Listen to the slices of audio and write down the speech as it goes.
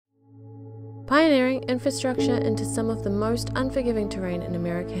Pioneering infrastructure into some of the most unforgiving terrain in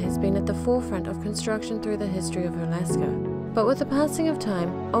America has been at the forefront of construction through the history of Alaska. But with the passing of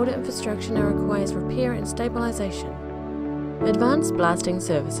time, older infrastructure now requires repair and stabilization. Advanced Blasting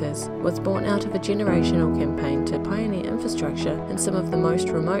Services was born out of a generational campaign to pioneer infrastructure in some of the most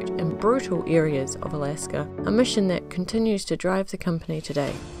remote and brutal areas of Alaska, a mission that continues to drive the company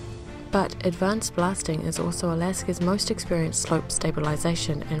today. But Advanced Blasting is also Alaska's most experienced slope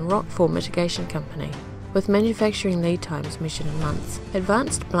stabilization and rockfall mitigation company. With manufacturing lead times measured in months,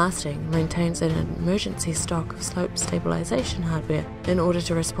 Advanced Blasting maintains an emergency stock of slope stabilization hardware in order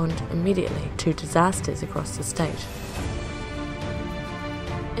to respond immediately to disasters across the state.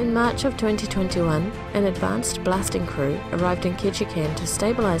 In March of 2021, an advanced blasting crew arrived in Ketchikan to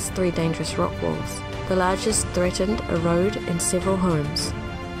stabilize 3 dangerous rock walls. The largest threatened a road and several homes.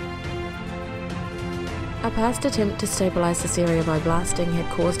 A past attempt to stabilize this area by blasting had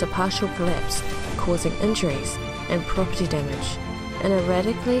caused a partial collapse, causing injuries and property damage. In a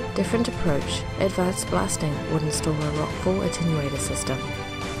radically different approach, Advanced Blasting would install a Rockfall attenuator system.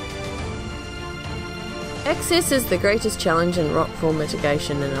 Access is the greatest challenge in rockfall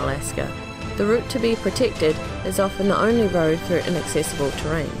mitigation in Alaska. The route to be protected is often the only road through inaccessible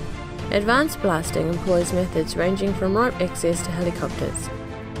terrain. Advanced Blasting employs methods ranging from rope access to helicopters.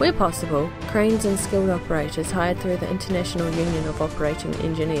 Where possible, cranes and skilled operators hired through the International Union of Operating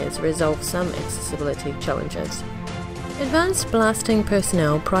Engineers resolve some accessibility challenges. Advanced Blasting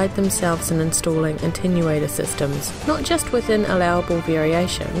personnel pride themselves in installing attenuator systems, not just within allowable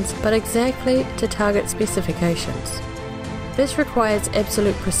variations, but exactly to target specifications. This requires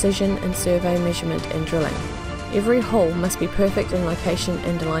absolute precision in survey measurement and drilling. Every hole must be perfect in location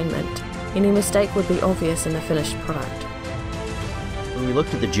and alignment. Any mistake would be obvious in the finished product. When we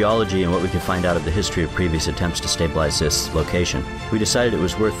looked at the geology and what we could find out of the history of previous attempts to stabilize this location, we decided it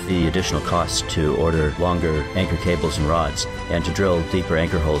was worth the additional cost to order longer anchor cables and rods and to drill deeper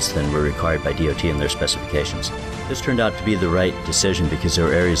anchor holes than were required by DOT in their specifications. This turned out to be the right decision because there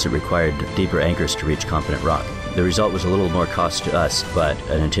were areas that required deeper anchors to reach competent rock. The result was a little more cost to us, but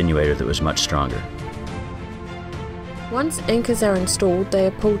an attenuator that was much stronger. Once anchors are installed, they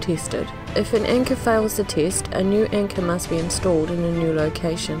are pull tested. If an anchor fails the test, a new anchor must be installed in a new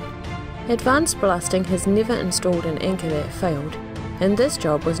location. Advanced Blasting has never installed an anchor that failed, and this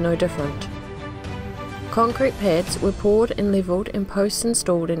job was no different. Concrete pads were poured and levelled and posts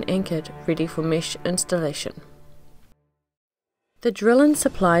installed and anchored, ready for mesh installation. The drill and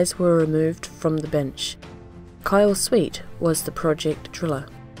supplies were removed from the bench. Kyle Sweet was the project driller.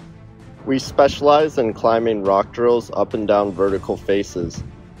 We specialize in climbing rock drills up and down vertical faces.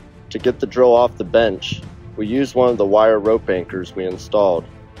 To get the drill off the bench, we used one of the wire rope anchors we installed.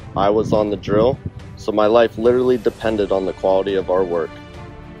 I was on the drill, so my life literally depended on the quality of our work.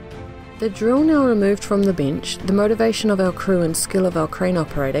 The drill now removed from the bench, the motivation of our crew and skill of our crane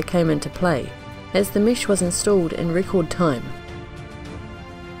operator came into play, as the mesh was installed in record time.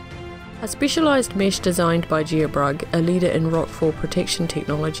 A specialised mesh designed by GeoBrug, a leader in rockfall protection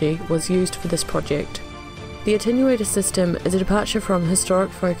technology, was used for this project. The attenuator system is a departure from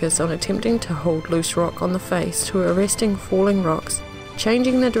historic focus on attempting to hold loose rock on the face to arresting falling rocks,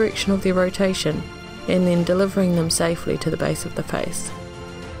 changing the direction of their rotation, and then delivering them safely to the base of the face.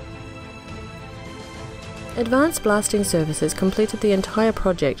 Advanced Blasting Services completed the entire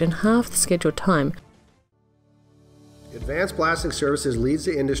project in half the scheduled time. Advanced Blasting Services leads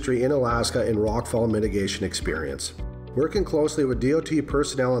the industry in Alaska in rockfall mitigation experience. Working closely with DOT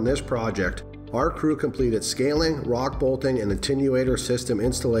personnel on this project, our crew completed scaling, rock bolting, and attenuator system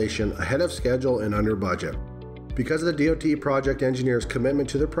installation ahead of schedule and under budget. Because of the DOT project engineer's commitment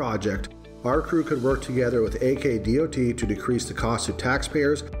to the project, our crew could work together with AK DOT to decrease the cost to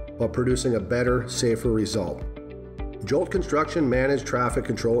taxpayers while producing a better, safer result. Jolt Construction managed traffic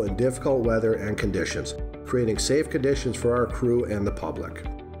control in difficult weather and conditions, creating safe conditions for our crew and the public.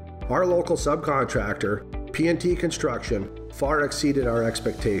 Our local subcontractor, P&T Construction, far exceeded our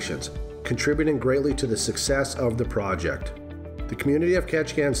expectations, contributing greatly to the success of the project. The community of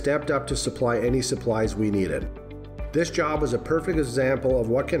Ketchikan stepped up to supply any supplies we needed. This job was a perfect example of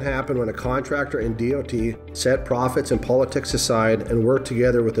what can happen when a contractor and DOT set profits and politics aside and work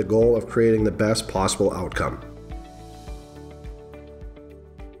together with the goal of creating the best possible outcome.